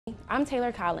I'm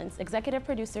Taylor Collins, executive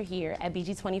producer here at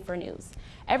BG24 News.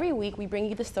 Every week, we bring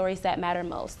you the stories that matter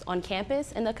most on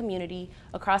campus, in the community,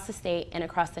 across the state, and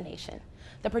across the nation.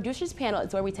 The producers panel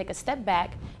is where we take a step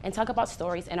back and talk about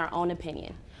stories in our own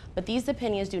opinion. But these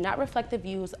opinions do not reflect the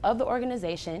views of the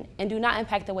organization and do not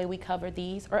impact the way we cover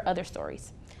these or other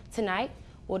stories. Tonight,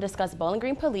 we'll discuss Bowling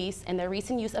Green Police and their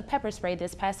recent use of pepper spray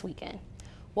this past weekend.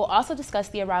 We'll also discuss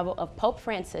the arrival of Pope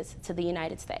Francis to the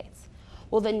United States.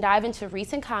 We'll then dive into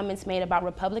recent comments made about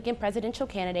Republican presidential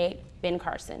candidate Ben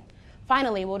Carson.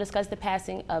 Finally, we'll discuss the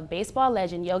passing of baseball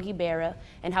legend Yogi Berra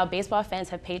and how baseball fans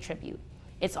have paid tribute.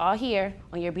 It's all here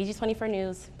on your BG24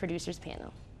 News Producers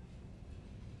Panel.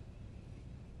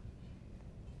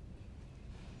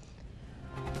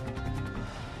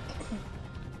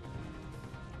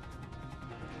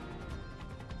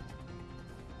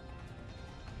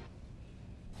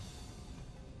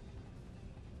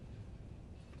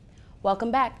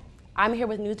 Welcome back. I'm here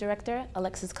with news director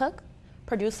Alexis Cook,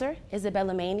 producer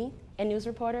Isabella Maney, and news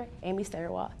reporter Amy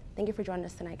Sterwald. Thank you for joining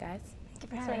us tonight, guys.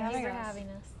 Thank you for having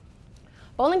us.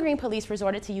 Bowling Green police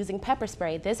resorted to using pepper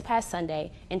spray this past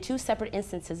Sunday in two separate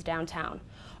instances downtown.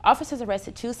 Officers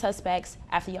arrested two suspects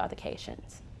after the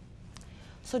altercations.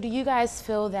 So do you guys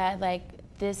feel that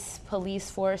this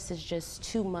police force is just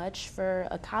too much for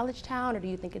a college town, or do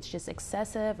you think it's just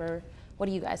excessive, or what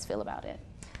do you guys feel about it?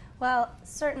 Well,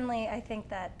 certainly I think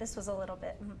that this was a little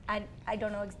bit, I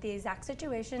don't know the exact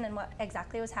situation and what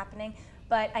exactly was happening,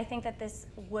 but I think that this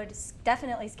would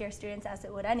definitely scare students, as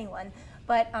it would anyone.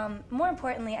 But more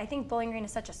importantly, I think Bowling Green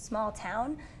is such a small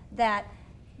town that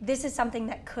this is something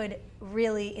that could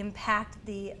really impact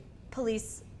the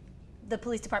police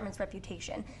department's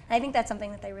reputation. And I think that's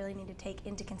something that they really need to take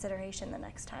into consideration the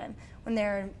next time when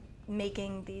they're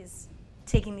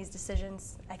taking these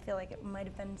decisions. I feel like it might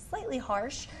have been slightly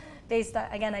harsh based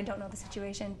on, again, I don't know the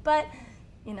situation, but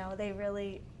they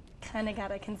really kind of got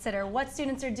to consider what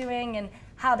students are doing and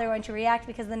how they're going to react,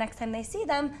 because the next time they see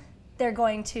them, they're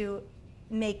going to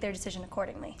make their decision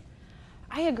accordingly.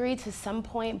 I agree to some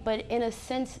point, but in a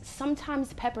sense,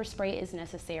 sometimes pepper spray is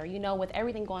necessary. With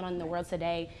everything going on in the world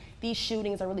today, these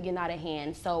shootings are really getting out of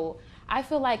hand. So I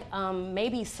feel like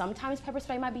maybe sometimes pepper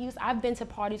spray might be used. I've been to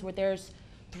parties where there's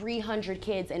 300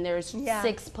 kids and there's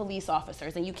 6 police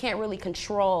officers, and you can't really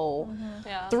control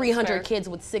 300 kids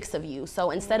with 6 of you.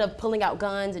 So instead of pulling out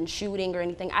guns and shooting or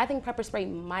anything, I think pepper spray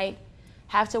might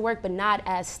have to work, but not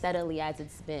as steadily as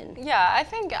it's been. Yeah,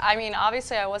 I mean,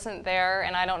 obviously I wasn't there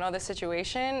and I don't know the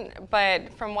situation,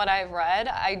 but from what I've read,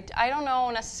 I don't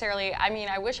know necessarily. I mean,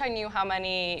 I wish I knew how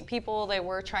many people they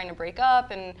were trying to break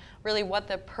up and really what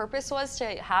the purpose was to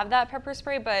have that pepper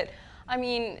spray. But I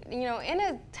mean, in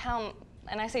a town,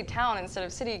 and I say town instead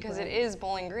of city because it is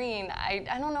Bowling Green, I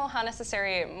don't know how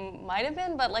necessary it might have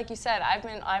been, but like you said,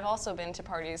 I've also been to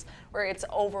parties where it's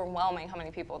overwhelming how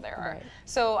many people there are.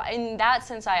 So in that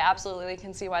sense, I absolutely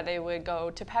can see why they would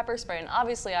go to pepper spray, and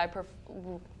obviously I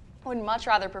would much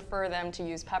rather prefer them to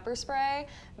use pepper spray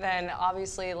than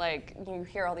obviously you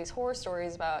hear all these horror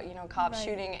stories about cops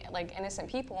shooting innocent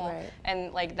people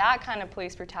and that kind of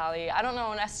police brutality. I don't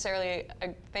know necessarily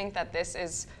think that this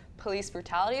is police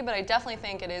brutality, but I definitely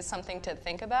think it is something to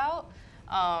think about.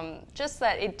 Just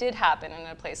that it did happen in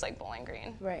a place like Bowling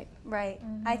Green. Right.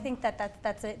 I think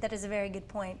that is a very good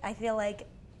point. I feel like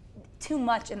too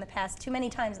many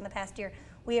times in the past year,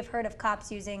 we have heard of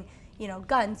cops using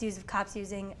guns, of cops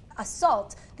using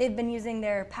assault. They've been using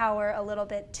their power a little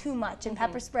bit too much, and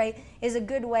pepper spray is a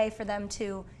good way for them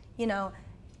to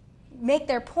make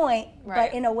their point,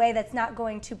 but in a way that's not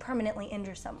going to permanently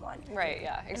injure someone. Right,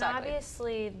 yeah, exactly. And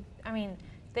obviously, I mean,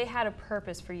 they had a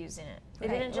purpose for using it. They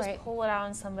didn't just pull it out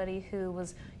on somebody who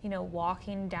was,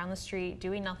 walking down the street,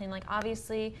 doing nothing.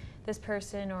 Obviously, this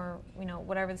person or,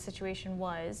 whatever the situation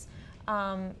was,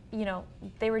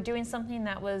 they were doing something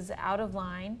that was out of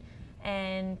line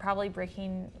and probably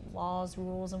breaking laws,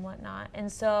 rules, and whatnot.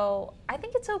 And so I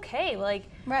think it's okay.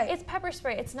 It's pepper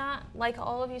spray. It's not, like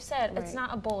all of you said, it's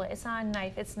not a bullet. It's not a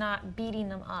knife. It's not beating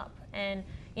them up. And,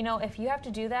 if you have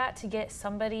to do that to get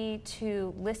somebody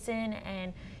to listen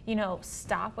and,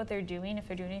 stop what they're doing, if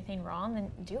they're doing anything wrong,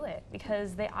 then do it,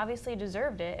 because they obviously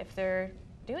deserved it if they're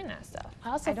doing that stuff. I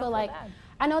also feel like,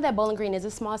 I know that Bowling Green is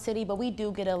a small city, but we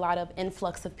do get a lot of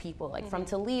influx of people, from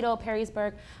Toledo,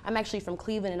 Perrysburg. I'm actually from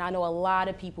Cleveland, and I know a lot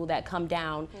of people that come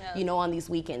down, on these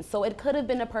weekends. So it could have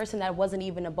been a person that wasn't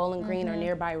even a Bowling Green or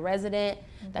nearby resident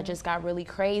that just got really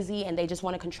crazy, and they just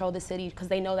want to control the city because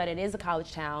they know that it is a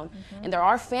college town, and there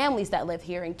are families that live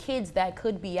here and kids that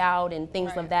could be out and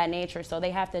things of that nature. So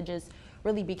they have to just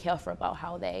really be careful about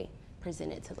how they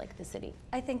presented to like the city.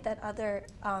 I think that other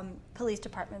police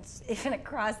departments, even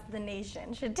across the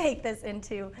nation, should take this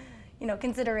into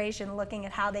consideration, looking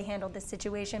at how they handled this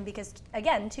situation, because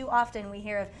again, too often we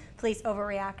hear of police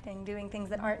overreacting, doing things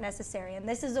that aren't necessary, and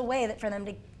this is a way for them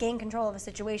to gain control of a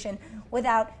situation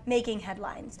without making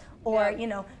headlines or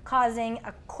causing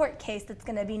a court case that's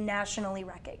going to be nationally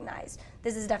recognized.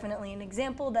 This is definitely an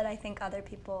example that I think other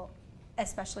people,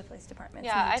 especially police departments,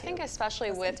 I think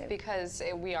especially because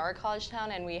we are a college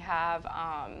town and we have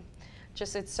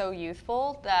it's so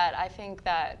youthful that I think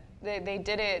that they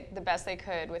did it the best they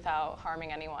could without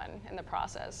harming anyone in the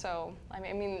process. So, I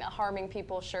mean, harming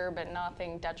people, sure, but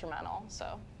nothing detrimental,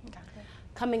 so.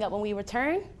 Coming up when we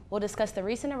return, we'll discuss the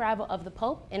recent arrival of the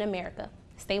Pope in America.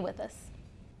 Stay with us.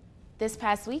 This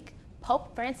past week,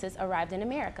 Pope Francis arrived in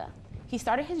America. He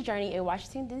started his journey in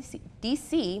Washington,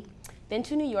 D.C., then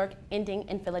to New York, ending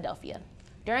in Philadelphia.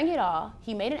 During it all,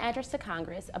 he made an address to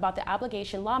Congress about the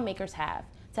obligation lawmakers have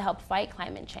to help fight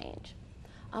climate change.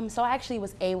 So I actually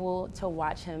was able to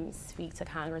watch him speak to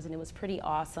Congress, and it was pretty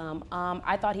awesome.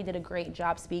 I thought he did a great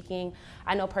job speaking.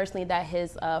 I know personally that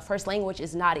his first language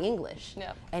is not English.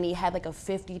 Yep. And he had like a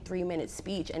 53-minute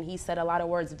speech, and he said a lot of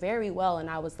words very well, and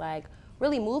I was like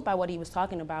really moved by what he was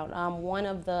talking about. One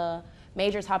of the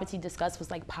major topics he discussed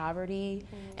was like poverty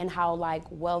and how like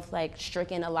wealth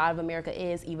stricken a lot of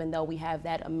America is, even though we have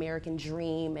that American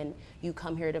dream and you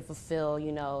come here to fulfill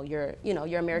your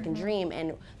American dream,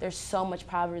 and there's so much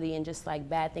poverty and just like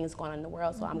bad things going on in the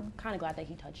world. So I'm kind of glad that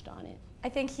he touched on it. I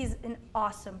think he's an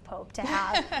awesome pope to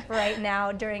have right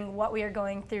now during what we are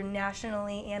going through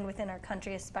nationally and within our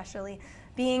country, especially.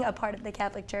 Being a part of the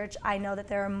Catholic Church, I know that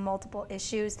there are multiple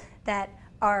issues that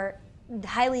are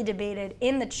highly debated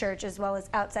in the church as well as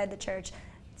outside the church,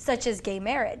 such as gay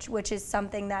marriage, which is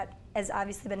something that has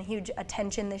obviously been a huge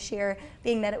attention this year,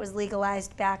 being that it was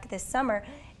legalized back this summer.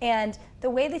 And the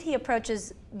way that he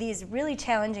approaches these really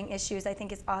challenging issues, I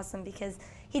think, is awesome, because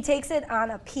he takes it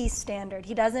on a peace standard.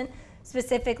 He doesn't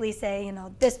specifically say,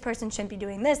 this person shouldn't be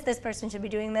doing this person should be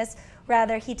doing this.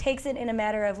 Rather, he takes it in a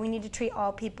matter of, we need to treat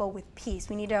all people with peace.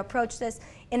 We need to approach this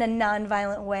in a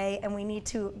nonviolent way, and we need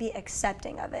to be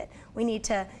accepting of it. We need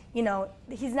to,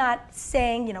 he's not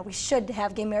saying, we should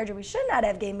have gay marriage or we should not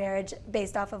have gay marriage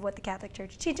based off of what the Catholic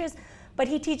Church teaches, but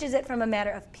he teaches it from a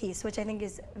matter of peace, which I think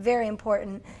is very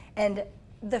important and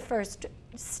the first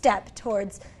step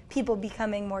towards people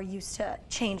becoming more used to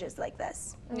changes like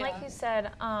this. And like you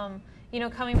said,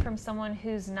 coming from someone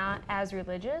who's not as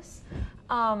religious,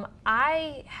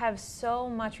 I have so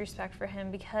much respect for him,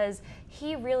 because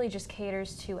he really just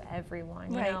caters to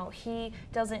everyone. Right. He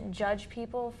doesn't judge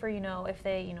people for, if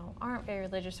they, aren't very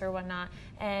religious or whatnot,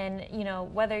 and,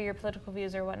 whether your political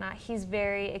views or whatnot, he's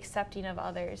very accepting of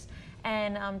others.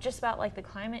 And just about like the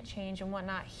climate change and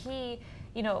whatnot, he,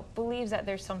 believes that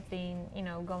there's something,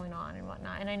 going on and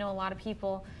whatnot. And I know a lot of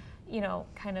people,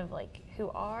 kind of like who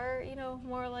are,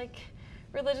 more like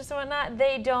religious and whatnot,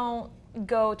 they don't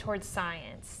go towards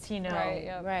science,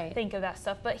 Right. think of that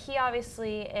stuff. But he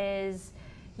obviously is,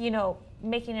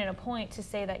 making it a point to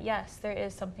say that, yes, there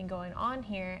is something going on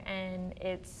here, and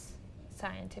it's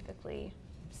scientifically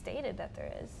stated that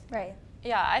there is. Right.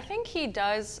 Yeah, I think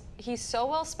he's so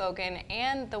well spoken,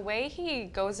 and the way he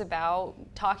goes about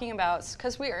talking about,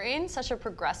 because we are in such a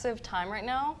progressive time right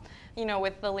now,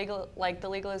 with the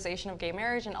legalization of gay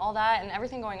marriage and all that and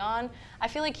everything going on. I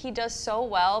feel like he does so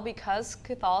well, because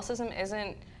Catholicism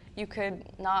isn't, you could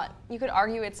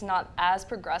argue it's not as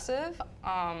progressive,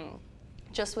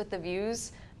 just with the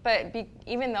views. But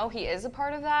even though he is a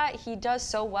part of that, he does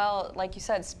so well, like you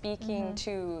said, speaking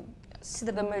to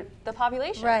the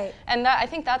population. Right. And I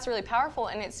think that's really powerful,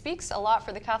 and it speaks a lot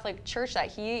for the Catholic Church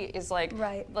that he is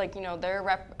their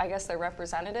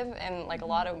representative in like a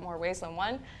lot of more ways than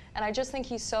one. And I just think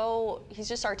he's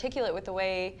just articulate with the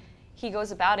way he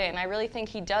goes about it, and I really think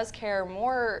he does care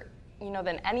more,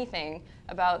 than anything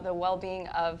about the well-being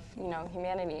of,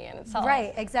 humanity in itself.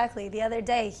 Right, exactly. The other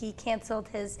day he canceled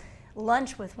his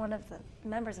lunch with one of the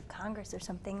members of Congress or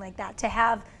something like that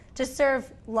to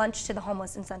serve lunch to the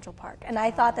homeless in Central Park. And I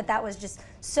thought that was just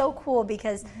so cool,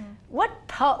 because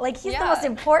he's the most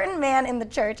important man in the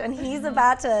church, and he's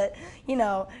about to,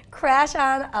 crash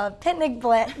on a picnic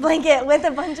blanket with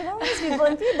a bunch of homeless people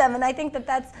and feed them. And I think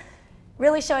that's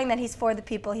really showing that he's for the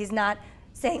people. He's not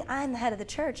saying, I'm the head of the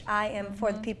church, I am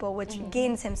for the people, which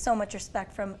gains him so much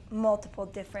respect from multiple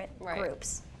different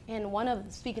groups. And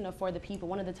speaking of for the people,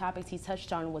 one of the topics he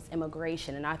touched on was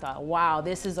immigration, and I thought, wow,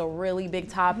 this is a really big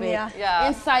topic. Yeah.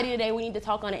 In society today, we need to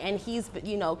talk on it, and he's,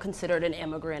 considered an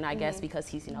immigrant, I guess, because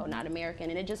he's, not American,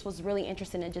 and it just was really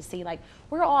interesting to just see, like,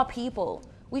 we're all people.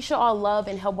 we should all love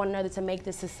and help one another to make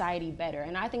this society better.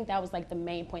 And I think that was like the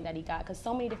main point that he got, because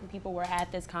so many different people were at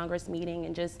this Congress meeting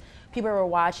and just people were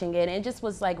watching it, and it just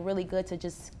was like really good to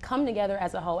just come together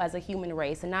as a whole, as a human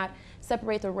race, and not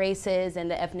separate the races and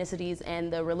the ethnicities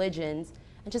and the religions,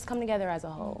 and just come together as a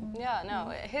whole. Yeah,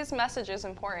 no, his message is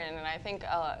important, and I think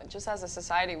just as a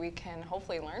society we can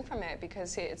hopefully learn from it,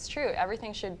 because it's true,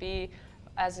 everything should be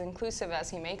as inclusive as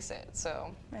he makes it.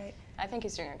 So Right. I think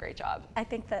he's doing a great job. I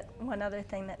think that one other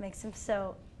thing that makes him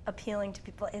so appealing to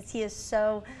people is he is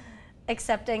so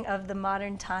accepting of the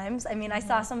modern times. I mean, I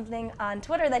saw something on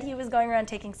Twitter that he was going around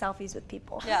taking selfies with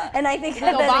people. Yeah. And I think With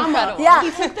that Obama. yeah. He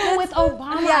took them with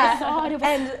Obama. Yeah. I saw it. It was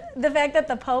And the fact that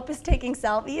the Pope is taking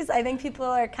selfies, I think people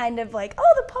are kind of like,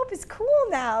 oh, the Pope is cool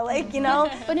now. Like, you know.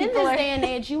 But in people this are- day and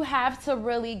age, you have to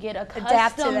really get Adapt to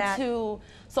accustomed that. to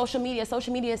social media.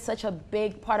 Social media is such a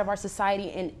big part of our society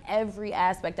in every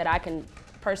aspect that I can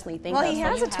personally think Well, of. he So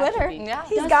has you a have to Twitter. be. Yeah.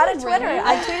 He's Does got he a Twitter. really?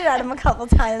 I tweeted at him a couple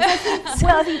times. What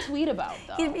does he tweet about,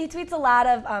 though? He tweets a lot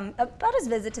of about his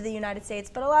visit to the United States,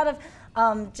 but a lot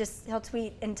of just he'll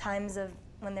tweet in times of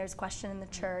when there's question in the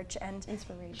church and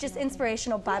just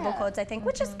inspirational Bible Yeah. quotes, I think,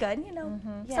 which is good, you know,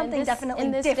 Yeah, something in this, definitely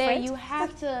in this different.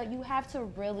 day, you have to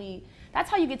really. That's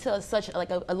how you get to such like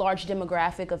a large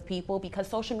demographic of people, because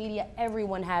social media,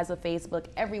 everyone has a Facebook,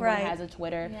 everyone Right. has a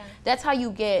Twitter. Yeah. That's how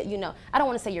you get, I don't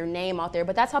want to say your name out there,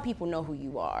 but that's how people know who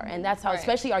you are, and that's how, Right.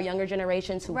 especially our younger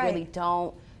generations who Right. really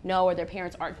don't know, or their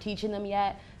parents aren't teaching them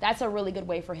yet. That's a really good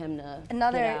way for him to get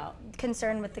Another out.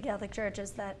 concern with the Catholic Church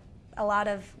is that a lot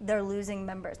of they're losing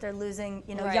members. They're losing,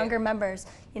 Right. younger members,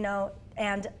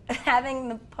 and having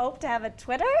the Pope to have a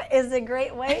Twitter is a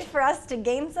great way for us to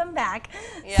gain some back.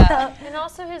 Yeah. So, And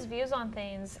also his views on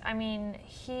things. I mean,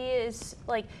 he is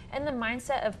like in the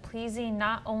mindset of pleasing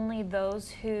not only those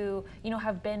who,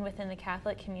 have been within the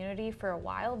Catholic community for a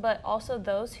while, but also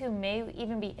those who may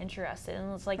even be interested.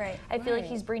 And it's like, Right. I feel like Right.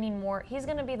 he's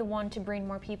going to be the one to bring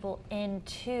more people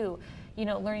into,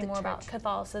 learning The more about church.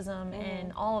 Catholicism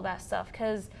and all of that stuff.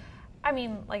 Because I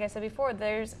mean, like I said before,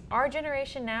 there's our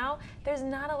generation now. There's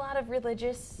not a lot of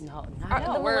religious. No, our- not at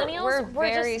the all. We're millennials,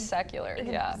 very just- secular.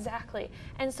 Yeah. Exactly.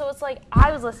 And so it's like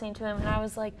I was listening to him and I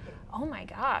was like, oh my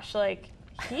gosh, like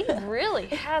he really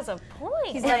has a point.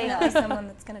 he's like, definitely someone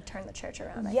that's going to turn the church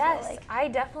around, I yes, feel like. I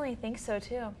definitely think so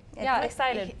too. Yeah, I'm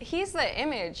excited. He's the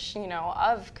image,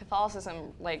 of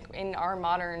Catholicism, like in our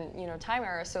modern, time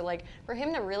era. So, like, for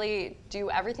him to really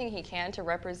do everything he can to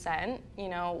represent,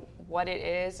 what it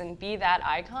is and be that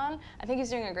icon, I think he's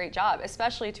doing a great job,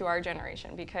 especially to our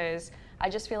generation, because I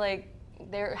just feel like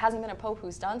there hasn't been a pope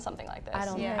who's done something like this. I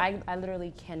don't. Yeah. I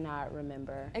literally cannot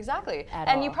remember. Exactly. At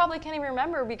And you all. probably can't even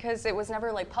remember because it was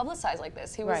never like publicized like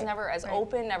this. He was Right. never as Right.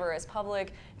 open, never as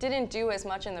public, didn't do as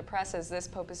much in the press as this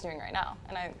pope is doing right now.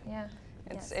 And Yeah.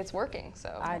 it's working.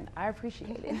 So I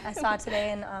appreciate it. I saw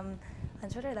today on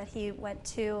Twitter that he went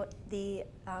to the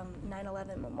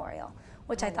 9/11 memorial,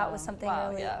 which I thought was something Wow,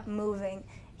 really yeah. moving.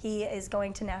 He is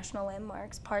going to national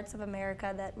landmarks, parts of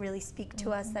America that really speak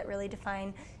to us, that really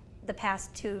define the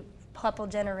past couple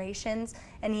generations,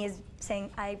 and he is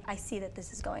saying, I see that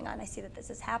this is going on, I see that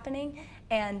this is happening,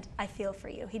 and I feel for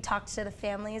you. He talked to the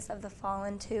families of the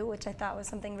fallen too, which I thought was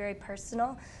something very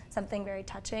personal, something very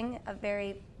touching, a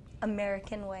very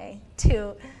American way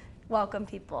to welcome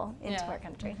people into Yeah. our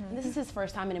country. This is his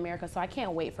first time in America, so I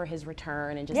can't wait for his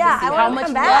return and just Yeah, to see I how want him to much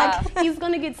come back. love he's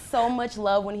gonna get. So much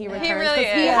love when he returns. really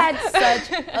 'Cause he is. had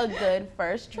such a good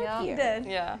first trip Yeah. here. He did.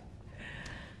 yeah.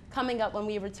 Coming up when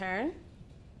we return.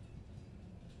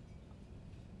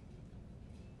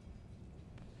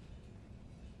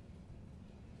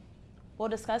 We'll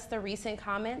discuss the recent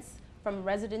comments from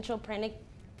presidential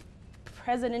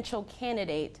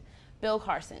candidate Bill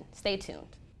Carson. Stay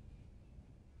tuned.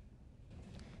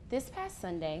 This past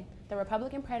Sunday, the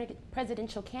Republican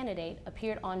presidential candidate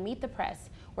appeared on Meet the Press,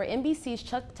 where NBC's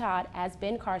Chuck Todd asked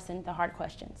Ben Carson the hard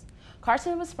questions.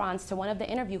 Carson's response to one of the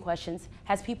interview questions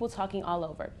has people talking all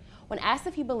over. When asked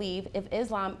if he believed if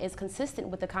Islam is consistent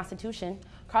with the Constitution,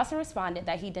 Carson responded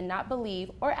that he did not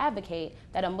believe or advocate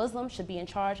that a Muslim should be in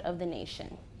charge of the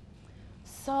nation.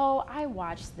 So I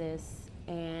watched this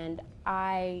and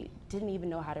I didn't even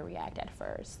know how to react at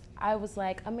first. I was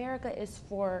like, America is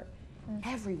for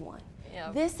everyone.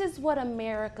 Yep. This is what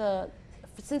America,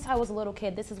 since I was a little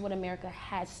kid, this is what America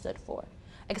has stood for.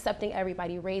 Accepting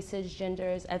everybody, races,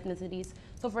 genders, ethnicities.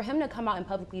 So for him to come out and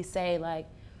publicly say, like,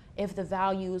 if the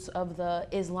values of the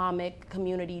Islamic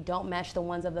community don't match the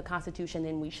ones of the Constitution,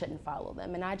 then we shouldn't follow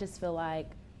them. And I just feel like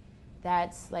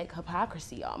that's like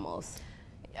hypocrisy almost.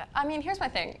 I mean, here's my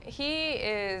thing. He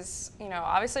is, you know,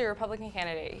 obviously a Republican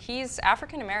candidate. He's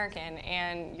African American,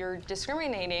 and you're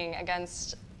discriminating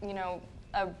against, you know,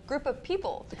 a group of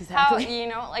people. Exactly. How, you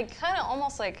know, like kind of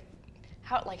almost like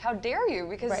how dare you?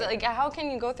 Because like how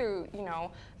can you go through, you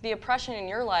know, the oppression in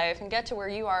your life and get to where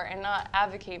you are and not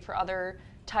advocate for other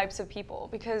types of people?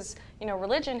 Because, you know,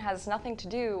 religion has nothing to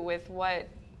do with what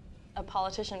a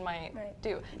politician might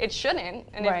do. It shouldn't,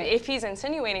 and if he's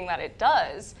insinuating that it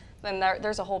does, then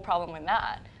there's a whole problem with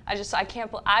that. I can't.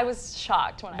 I was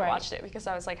shocked when I watched it, because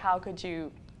I was like, how could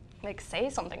you, like, say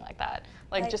something like that,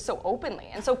 like just so openly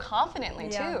and so confidently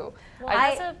too?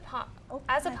 Well,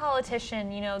 as a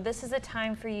politician, you know, this is a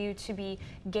time for you to be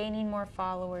gaining more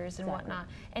followers and whatnot.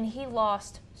 And he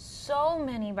lost so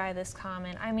many by this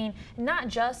comment. I mean, not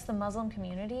just the Muslim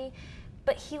community,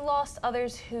 but he lost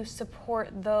others who support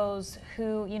those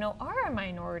who, you know, are a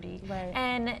minority.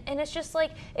 And it's just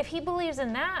like, if he believes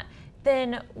in that,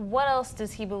 then what else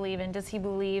does he believe in? Does he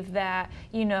believe that,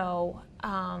 you know,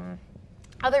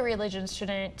 other religions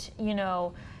shouldn't, you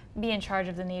know, be in charge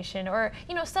of the nation, or,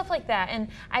 you know, stuff like that? And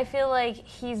I feel like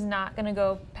he's not going to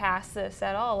go past this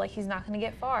at all. Like, he's not going to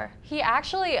get far. He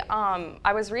actually,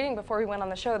 I was reading before we went on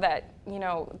the show that, you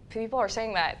know, people are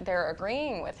saying that they're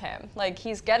agreeing with him. Like,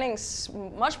 he's getting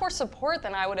much more support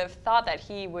than I would have thought that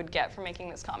he would get for making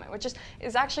this comment, which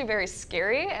is actually very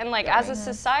scary. And like, as a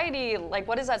society, like,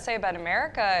 what does that say about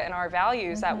America and our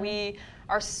values, that we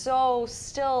are so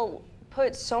still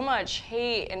put so much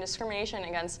hate and discrimination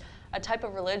against a type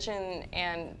of religion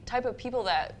and type of people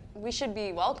that we should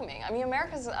be welcoming? I mean,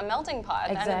 America's a melting pot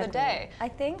at the end of the day. I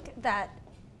think that,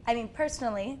 I mean,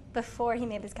 personally, before he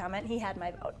made this comment, he had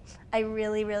my vote. I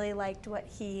really, really liked what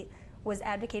he was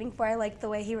advocating for. I liked the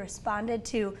way he responded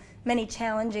to many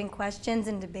challenging questions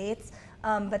and debates.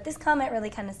 But this comment really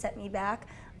kind of set me back.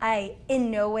 I in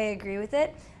no way agree with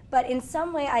it, but in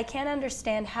some way I can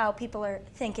understand how people are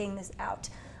thinking this out.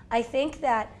 I think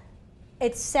that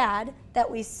it's sad that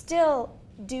we still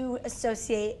do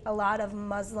associate a lot of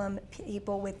Muslim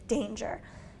people with danger.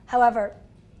 However,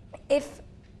 if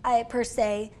per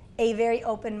se, a very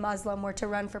open Muslim were to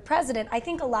run for president, I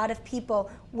think a lot of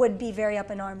people would be very up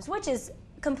in arms, which is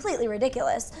completely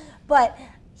ridiculous. But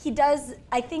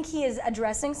I think he is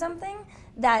addressing something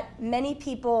that many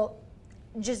people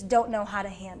just don't know how to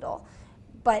handle.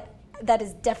 But that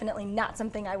is definitely not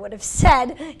something I would have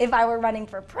said if I were running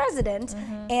for president,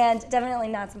 and definitely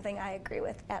not something I agree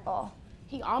with at all.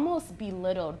 He almost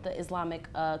belittled the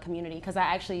Islamic community, because I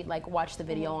actually like watched the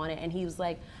video on it, and he was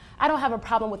like, I don't have a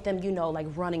problem with them, you know, like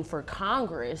running for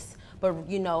Congress, but,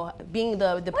 you know, being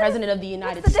the president of the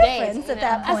United States. Difference at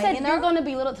that point, I said, you know? you're going to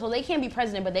belittle, so they can't be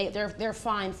president, but they're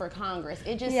fine for Congress.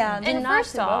 It just And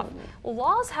first off,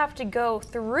 laws have to go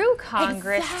through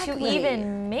Congress to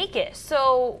even make it.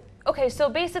 So, okay, so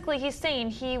basically he's saying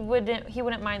he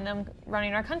wouldn't mind them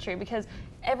running our country, because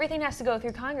everything has to go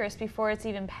through Congress before it's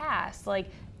even passed, like,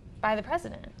 by the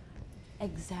president.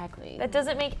 Exactly. That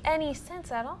doesn't make any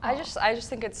sense at all. I just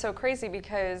think it's so crazy,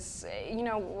 because, you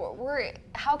know,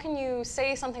 how can you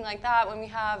say something like that when we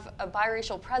have a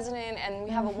biracial president and we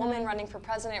have a woman running for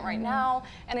president right now?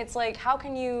 And it's like, how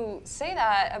can you say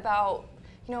that about,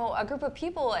 you know, a group of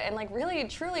people and like really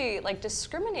truly like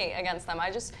discriminate against them?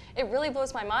 It really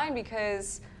blows my mind,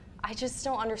 because I just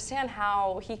don't understand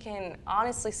how he can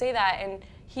honestly say that. And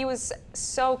he was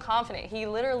so confident. He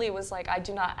literally was like, I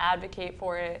do not advocate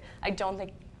for it. I don't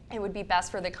think it would be best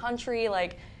for the country.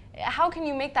 Like, how can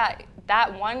you make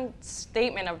that one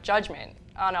statement of judgment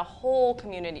on a whole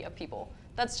community of people?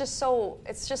 That's just so,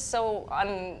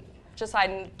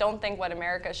 I don't think what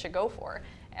America should go for.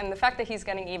 And the fact that he's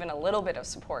getting even a little bit of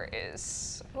support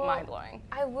is mind-blowing.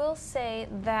 I will say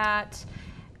that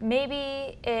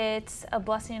maybe it's a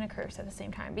blessing and a curse at the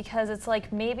same time, because it's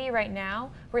like, maybe right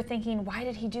now we're thinking, why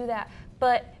did he do that?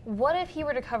 But what if he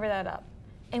were to cover that up?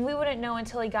 And we wouldn't know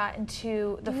until he got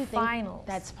into the finals.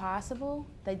 That's possible?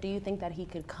 Do you think that he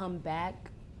could come back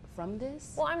from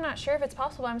this? Well, I'm not sure if it's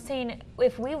possible. I'm saying,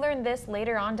 if we learn this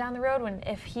later on down the road,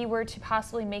 if he were to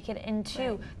possibly make it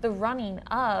into the running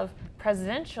of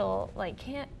presidential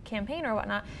campaign or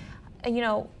whatnot, you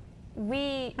know,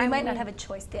 we might not have a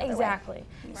choice the other way. Exactly.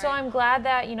 So I'm glad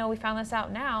that, you know, we found this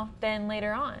out now than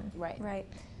later on. Right.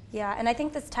 Yeah, and I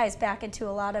think this ties back into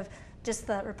a lot of just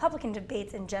the Republican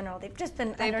debates in general. They've just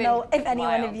been, I don't know if any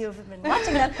one of you have been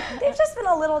watching them, they've just been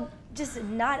a little just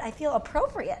not, I feel,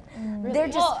 appropriate. Really? They're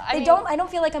just, Well, I don't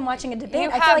feel like I'm watching a debate.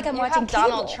 I feel like I'm watching cable.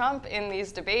 Donald Trump in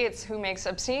these debates who makes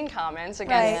obscene comments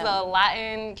against the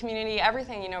Latin community,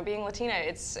 everything, you know, being Latina,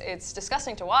 it's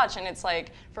disgusting to watch. And it's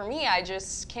like, for me, I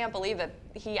just can't believe that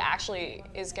he actually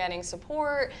is getting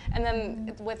support. And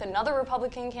then with another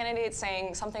Republican candidate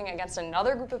saying something against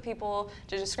another group of people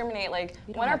to discriminate, like,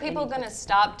 when are people going to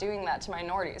stop doing that to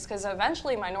minorities? Because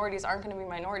eventually minorities aren't going to be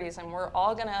minorities, and we're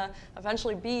all going to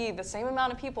eventually be the same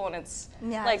amount of people. And it's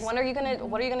like, when are you going to,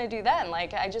 what are you going to do then?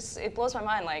 Like, it blows my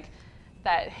mind, like,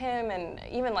 that him and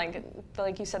even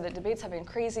like you said, the debates have been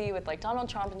crazy with like Donald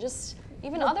Trump and just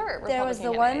even other Republican candidates.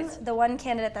 There was the one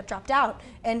candidate that dropped out,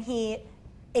 and he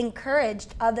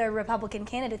encouraged other Republican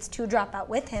candidates to drop out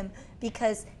with him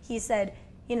because he said,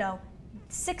 you know,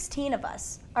 16 of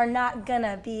us are not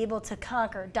gonna be able to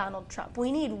conquer Donald Trump.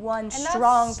 We need one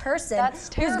strong person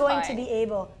who's going to be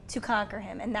able to conquer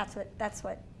him, and that's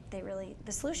what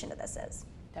the solution to this is.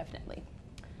 Definitely.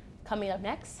 Coming up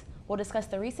next, we'll discuss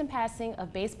the recent passing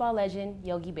of baseball legend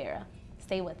Yogi Berra.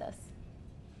 Stay with us.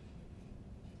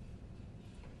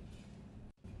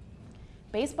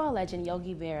 Baseball legend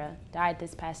Yogi Berra died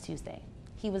this past Tuesday.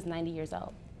 He was 90 years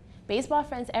old. Baseball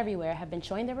fans everywhere have been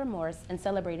showing their remorse and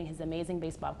celebrating his amazing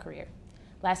baseball career.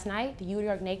 Last night, the New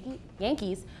York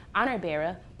Yankees honored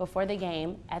Berra before the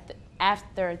game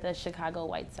after the Chicago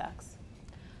White Sox.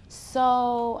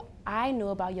 So I knew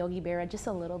about Yogi Berra just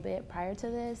a little bit prior to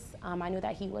this. I knew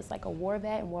that he was like a war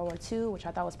vet in World War II, which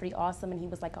I thought was pretty awesome, and he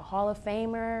was like a Hall of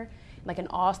Famer, like an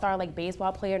all-star like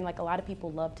baseball player, and like a lot of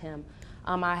people loved him.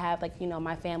 I have like, you know,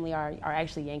 my family are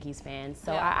actually Yankees fans,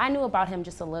 so I knew about him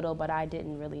just a little, but I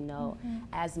didn't really know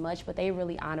as much, but they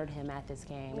really honored him at this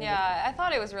game. Yeah, I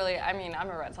thought it was really, I mean, I'm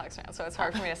a Red Sox fan, so it's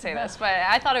hard for me to say this, but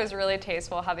I thought it was really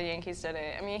tasteful how the Yankees did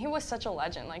it. I mean, he was such a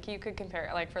legend. Like, you could compare,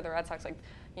 like, for the Red Sox, like,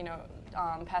 you know,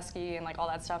 Pesky and like all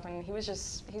that stuff, and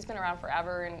he's been around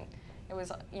forever, and it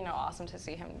was, you know, awesome to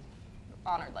see him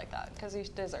honored like that, because he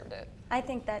deserved it. I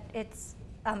think that it's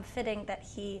fitting that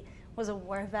he was a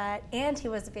war vet, and he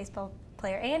was a baseball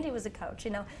player, and he was a coach.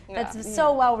 You know, that's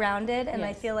so well-rounded, and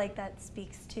I feel like that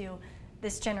speaks to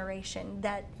this generation,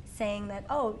 that saying that,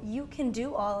 oh, you can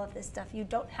do all of this stuff. You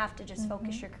don't have to just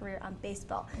focus your career on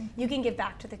baseball. You can give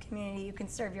back to the community. You can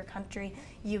serve your country.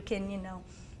 You can, you know,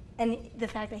 and the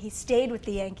fact that he stayed with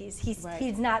the Yankees,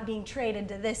 he's not being traded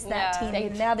to that team,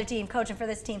 and the other team, coaching for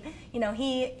this team. You know,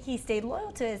 he stayed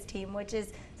loyal to his team, which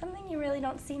is something you really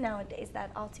don't see nowadays that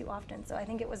all too often. So I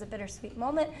think it was a bittersweet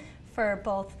moment for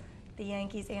both the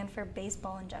Yankees and for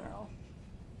baseball in general.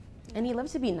 And he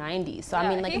lived to be 90, so I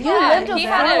mean, like, he had a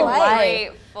great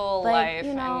full life,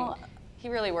 you know, and he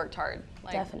really worked hard.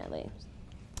 Like, definitely.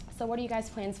 So what are you guys'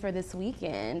 plans for this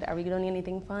weekend? Are we doing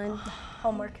anything fun?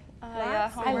 Homework.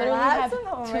 I literally have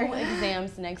 2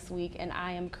 exams next week, and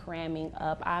I am cramming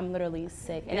up. I'm literally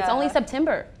sick, and it's only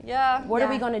September. Yeah. What are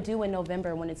we going to do in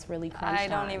November when it's really crunch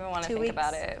time? I don't even want to think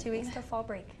about it. 2 weeks till fall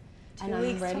break. And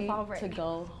I'm ready to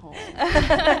go home.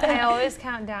 I always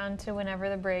count down to whenever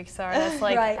the breaks are. That's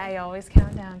like, I always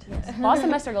count down to this. Fall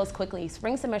semester goes quickly.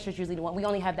 Spring semester is usually the one. We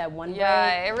only have that one break.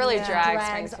 Yeah, it really drags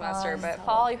spring semester. But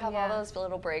fall, you have all those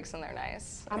little breaks, and they're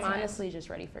nice. I'm honestly just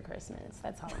ready for Christmas.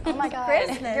 That's all. Oh my God,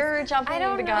 Christmas. You're jumping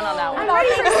the gun on that one. I'm ready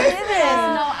for Christmas.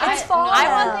 It's fall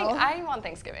now. I want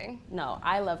Thanksgiving. No,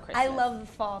 I love Christmas. I love the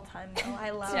fall time, though. I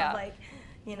love, like,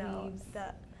 you know,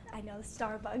 the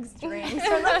Starbucks drinks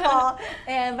from the fall,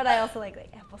 but I also like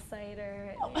apple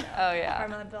cider, and, you know,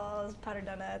 caramel balls, powdered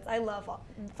donuts. I love fall.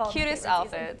 Cutest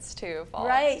outfits too, fall.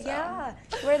 Right? So. Yeah,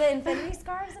 wear the infinity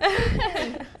scarves and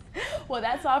everything. Well,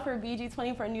 that's all for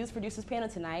BG24 News Producers Panel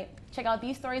tonight. Check out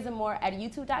these stories and more at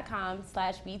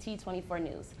youtube.com/BG24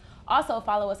 News. Also,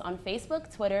 follow us on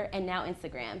Facebook, Twitter, and now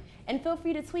Instagram. And feel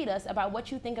free to tweet us about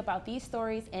what you think about these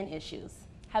stories and issues.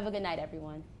 Have a good night,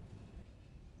 everyone.